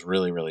round was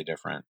really, really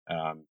different,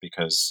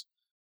 because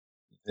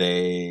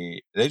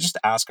they just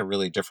ask a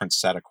really different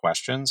set of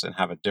questions and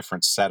have a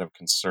different set of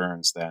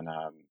concerns than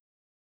an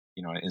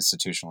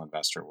institutional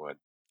investor would.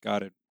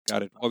 Got it.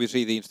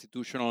 Obviously, the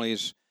institutional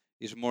is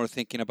more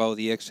thinking about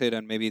the exit,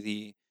 and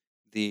maybe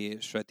the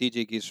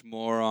strategic is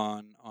more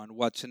on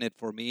what's in it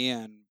for me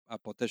and a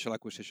potential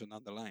acquisition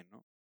down the line,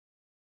 no?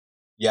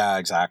 Yeah,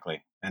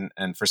 exactly.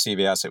 And for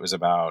CVS, it was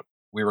about,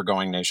 we were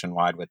going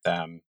nationwide with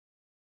them.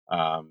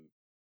 I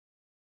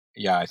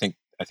think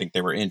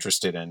they were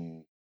interested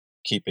in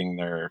keeping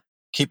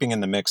in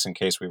the mix in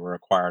case we were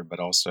acquired, but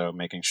also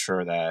making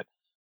sure that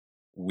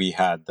we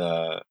had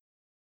the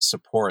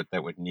support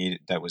that was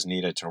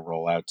needed to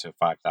roll out to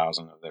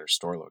 5,000 of their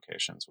store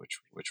locations,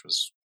 which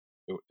was,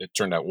 it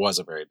turned out, was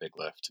a very big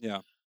lift.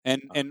 Yeah,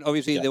 and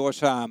obviously there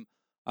was a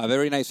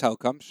very nice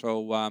outcome.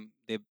 So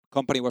the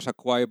company was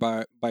acquired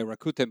by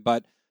Rakuten,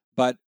 but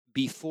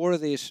before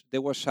this,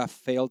 there was a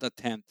failed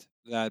attempt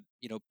that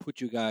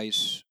put you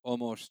guys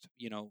almost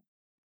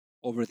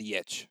over the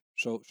edge.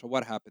 So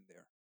what happened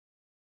there?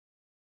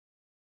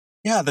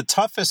 Yeah, the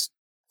toughest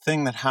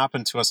thing that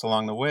happened to us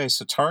along the way.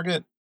 So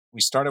Target,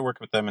 we started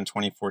working with them in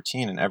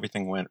 2014, and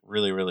everything went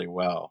really, really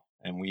well.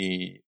 And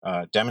we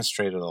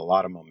demonstrated a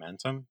lot of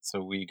momentum.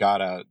 So we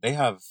got they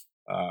have,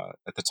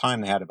 at the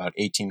time, they had about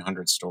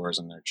 1,800 stores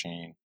in their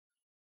chain,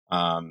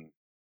 and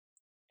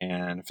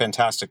a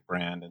fantastic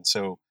brand. And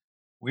so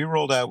we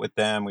rolled out with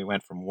them. We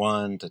went from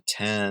 1 to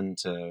 10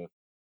 to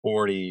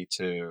 40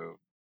 to,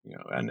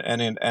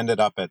 and it ended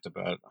up at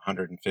about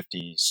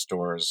 150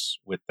 stores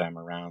with them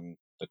around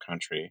the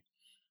country.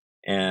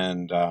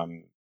 And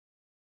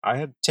I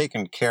had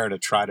taken care to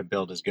try to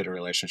build as good a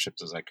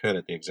relationships as I could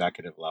at the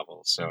executive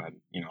level. So I had,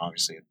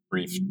 obviously had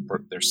briefed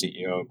their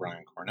CEO,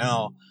 Brian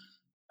Cornell,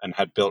 and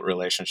had built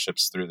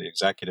relationships through the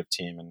executive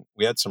team. And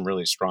we had some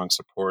really strong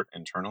support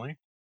internally.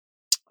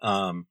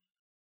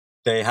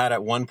 They had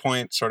at one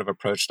point sort of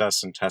approached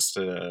us and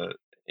tested a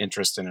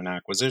interest in an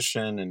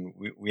acquisition, and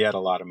we had a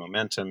lot of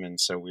momentum. And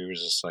so we were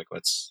just like,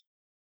 let's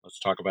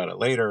talk about it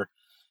later.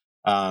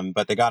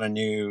 But they got a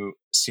new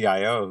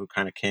CIO who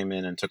kind of came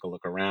in and took a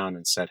look around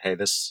and said, hey,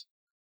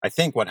 I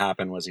think what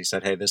happened was he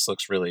said, hey, this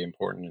looks really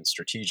important and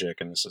strategic,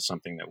 and this is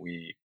something that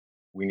we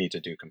need to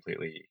do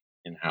completely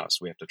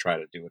in-house. We have to try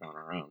to do it on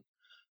our own.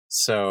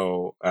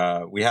 So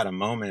we had a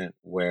moment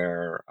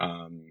where,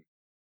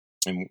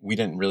 and we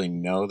didn't really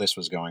know this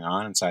was going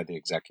on inside the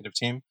executive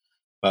team,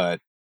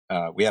 but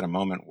we had a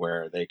moment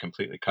where they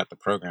completely cut the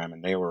program,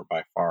 and they were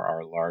by far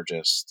our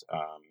largest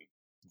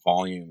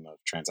volume of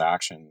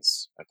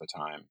transactions at the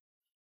time.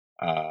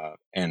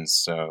 And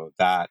so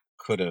that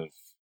could have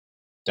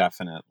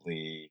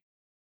definitely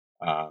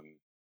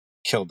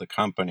killed the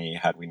company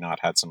had we not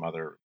had some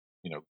other,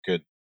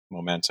 good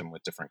momentum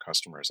with different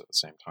customers at the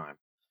same time.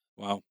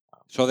 Wow.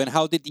 So then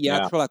how did the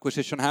actual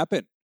acquisition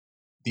happen?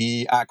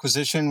 The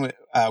acquisition with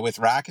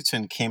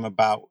Rakuten came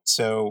about.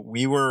 So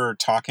we were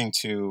talking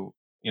to,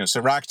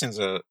 so Rakuten's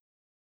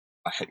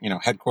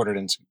headquartered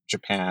in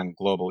Japan,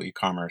 global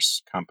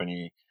e-commerce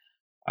company.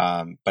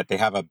 But they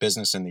have a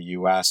business in the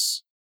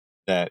US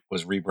that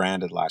was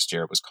rebranded last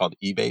year. It was called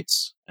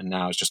Ebates, and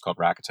now it's just called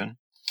Rakuten.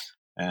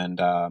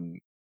 And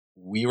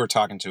we were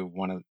talking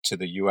to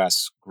the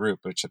US group,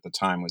 which at the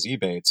time was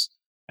Ebates,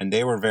 and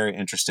they were very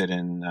interested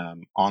in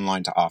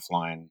online to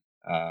offline,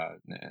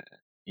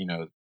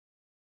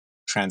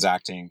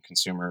 transacting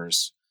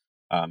consumers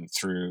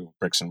through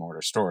bricks and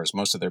mortar stores.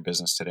 Most of their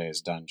business today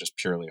is done just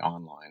purely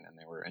online, and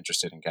they were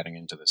interested in getting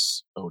into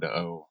this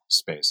O2O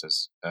space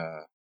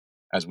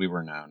as we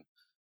were known.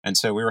 And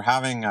so we were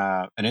having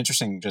an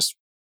interesting just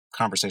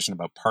conversation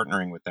about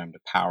partnering with them to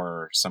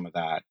power some of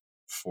that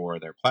for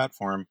their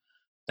platform.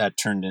 That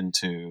turned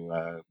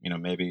into,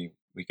 maybe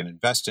we can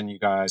invest in you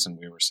guys. And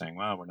we were saying,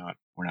 well,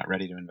 we're not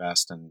ready to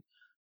invest. And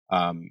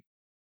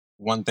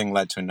one thing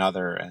led to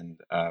another,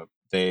 and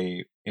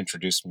they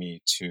introduced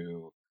me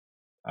to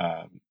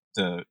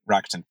the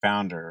Rakuten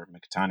founder,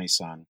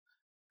 Mikitani-san,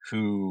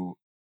 who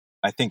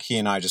I think he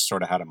and I just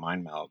sort of had a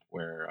mind meld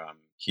where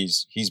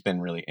he's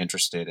been really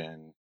interested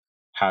in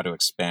how to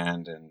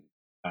expand and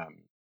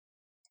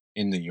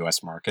in the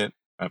US market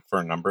for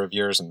a number of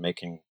years and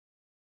making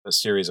a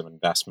series of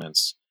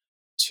investments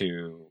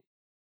to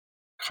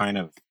kind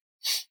of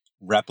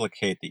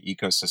replicate the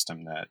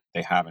ecosystem that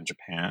they have in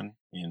Japan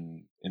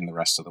in the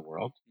rest of the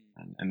world.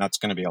 And that's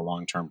going to be a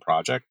long-term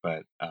project,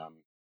 but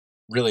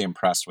really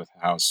impressed with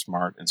how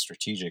smart and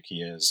strategic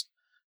he is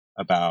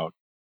about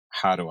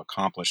how to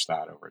accomplish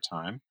that over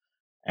time.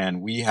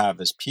 And we have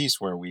this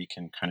piece where we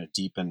can kind of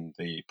deepen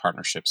the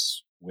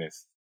partnerships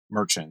with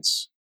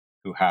merchants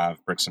who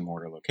have bricks and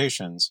mortar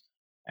locations.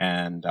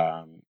 And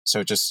so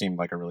it just seemed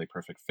like a really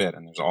perfect fit.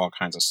 And there's all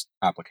kinds of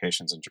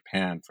applications in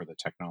Japan for the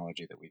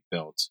technology that we've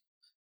built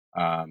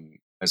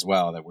as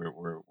well that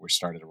we're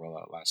started to roll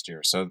out last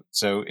year. So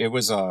it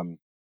was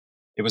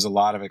a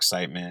lot of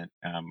excitement.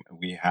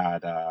 We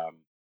had a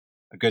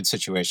good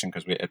situation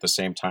because at the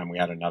same time we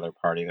had another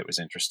party that was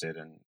interested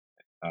in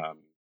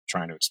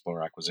trying to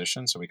explore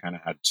acquisition. So we kind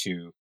of had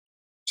two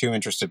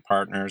interested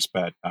partners,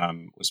 but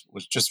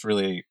was just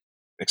really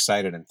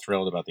excited and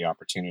thrilled about the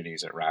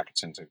opportunities at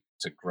Rakuten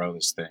to grow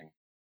this thing.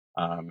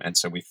 And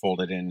so we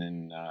folded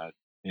in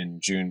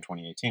June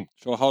 2018.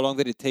 So how long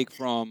did it take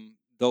from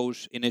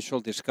those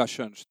initial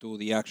discussions to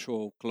the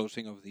actual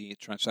closing of the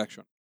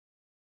transaction?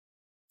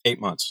 8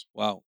 months.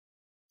 Wow.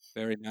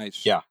 Very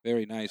nice. Yeah.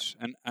 Very nice.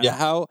 And Yeah.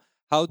 how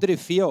did it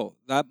feel,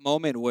 that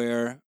moment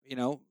where,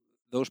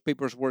 those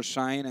papers were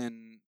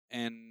signed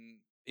and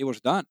it was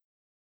done?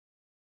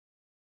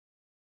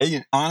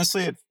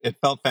 Honestly, it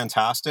felt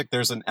fantastic.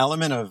 There's an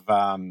element of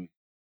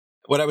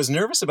what I was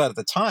nervous about at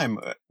the time.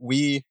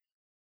 We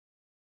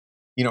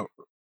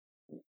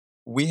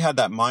had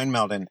that mind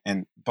meld,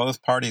 and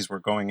both parties were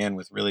going in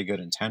with really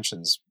good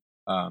intentions.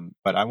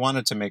 But I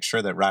wanted to make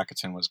sure that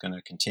Rakuten was going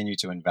to continue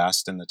to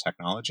invest in the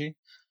technology,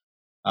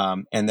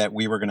 and that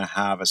we were going to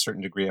have a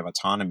certain degree of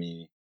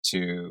autonomy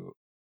to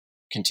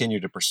continue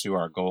to pursue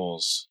our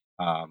goals,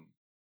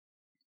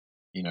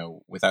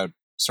 without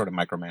sort of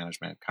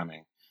micromanagement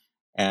coming.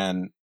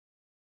 And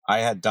I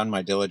had done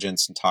my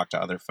diligence and talked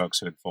to other folks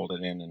who had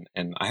folded in,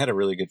 and I had a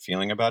really good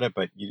feeling about it,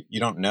 but you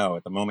don't know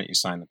at the moment you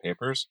sign the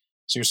papers.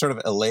 So you're sort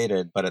of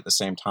elated, but at the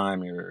same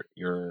time,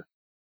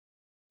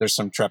 there's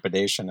some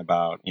trepidation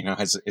about,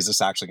 is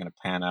this actually going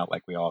to pan out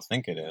like we all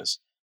think it is?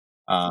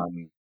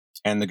 And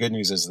the good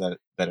news is that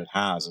it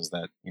has, is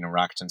that,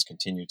 Rakuten's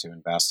continued to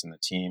invest in the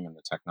team and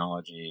the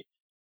technology,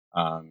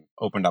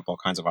 opened up all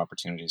kinds of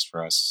opportunities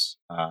for us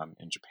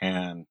in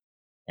Japan,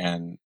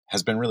 and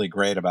has been really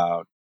great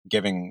about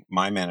giving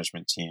my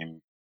management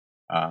team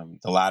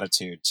the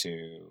latitude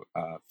to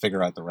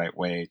figure out the right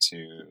way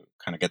to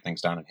kind of get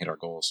things done and hit our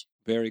goals.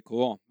 Very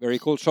cool. Very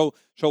cool. So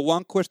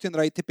one question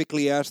that I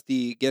typically ask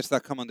the guests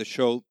that come on the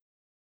show,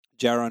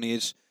 Jaron,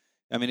 is,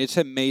 it's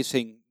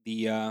amazing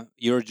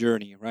your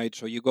journey, right?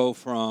 So you go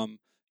from,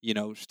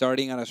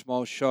 starting at a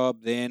small shop,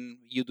 then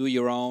you do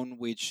your own,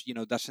 which,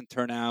 doesn't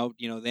turn out,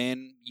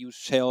 then you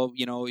sell,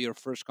 your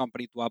first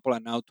company to Apple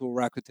and now to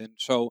Rakuten.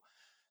 So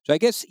I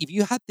guess if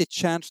you had the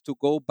chance to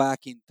go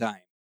back in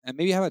time and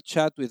maybe have a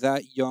chat with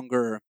that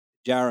younger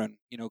Jaron,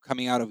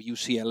 coming out of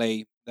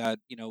UCLA that,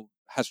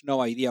 has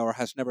no idea or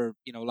has never,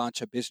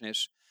 launched a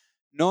business,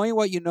 knowing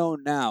what you know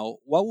now,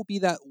 what would be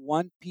that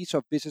one piece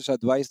of business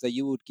advice that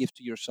you would give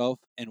to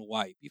yourself and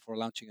why before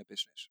launching a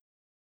business?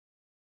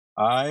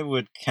 I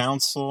would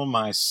counsel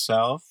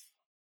myself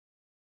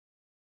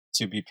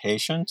to be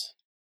patient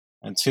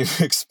and to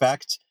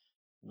expect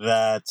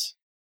that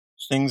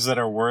things that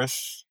are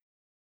worth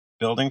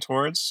building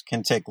towards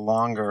can take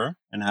longer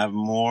and have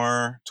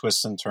more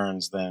twists and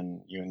turns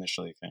than you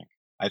initially think.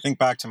 I think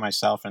back to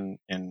myself in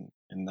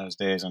those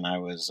days, and I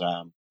was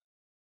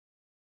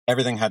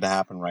everything had to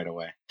happen right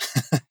away.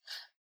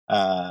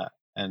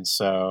 And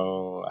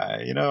so,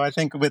 I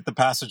think with the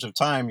passage of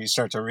time, you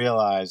start to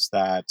realize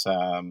that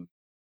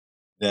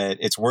that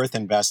it's worth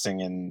investing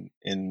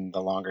in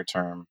the longer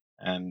term,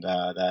 and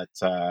that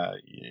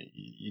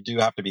you do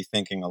have to be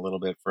thinking a little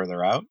bit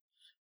further out.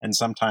 And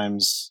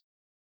sometimes,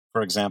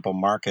 for example,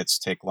 markets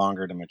take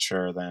longer to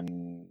mature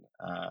than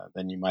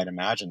you might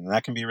imagine, and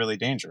that can be really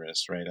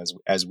dangerous, right?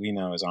 As we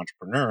know as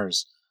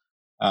entrepreneurs,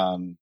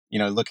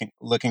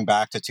 looking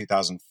back to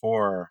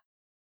 2004,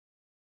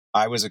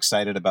 I was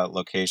excited about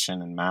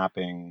location and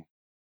mapping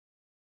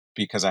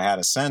because I had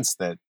a sense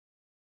that,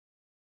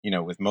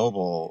 with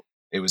mobile,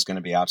 it was going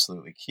to be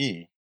absolutely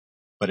key,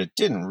 but it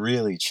didn't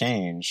really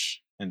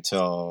change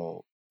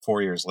until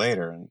 4 years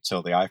later,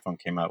 until the iPhone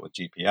came out with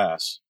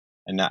GPS.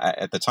 And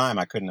at the time,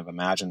 I couldn't have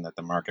imagined that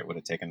the market would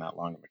have taken that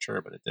long to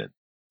mature, but it did.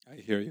 I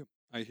hear you.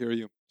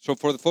 So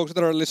for the folks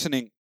that are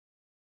listening,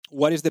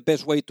 what is the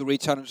best way to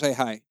reach out and say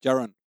hi,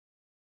 Jaron?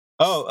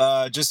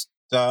 Just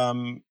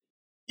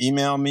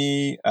email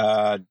me,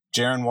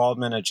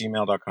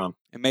 jaronwaldman@gmail.com.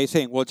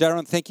 Amazing. Well,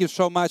 Jaron, thank you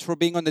so much for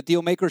being on the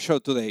Deal Maker Show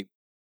today.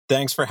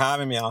 Thanks for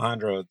having me,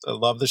 Alejandro. I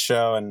love the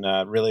show, and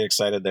really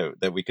excited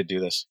that we could do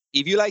this.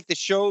 If you like the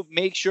show,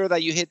 make sure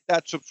that you hit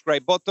that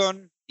subscribe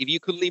button. If you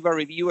could leave a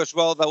review as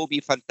well, that would be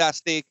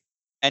fantastic.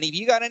 And if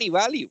you got any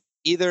value,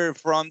 either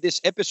from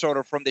this episode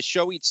or from the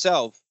show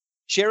itself,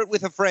 share it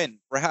with a friend.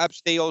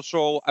 Perhaps they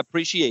also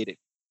appreciate it.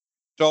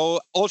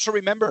 So also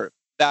remember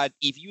that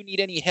if you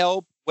need any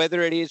help,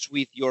 whether it is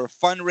with your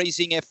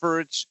fundraising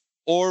efforts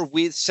or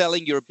with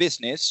selling your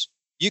business,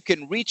 you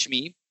can reach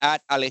me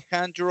at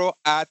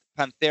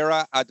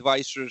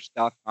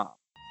alejandro@pantheraadvisors.com.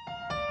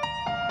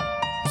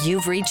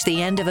 You've reached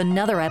the end of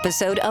another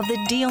episode of the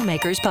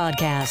Dealmakers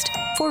Podcast.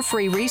 For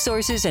free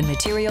resources and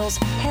materials,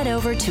 head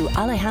over to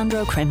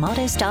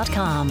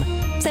alejandrocremades.com.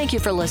 Thank you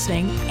for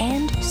listening,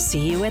 and see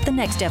you at the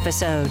next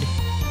episode.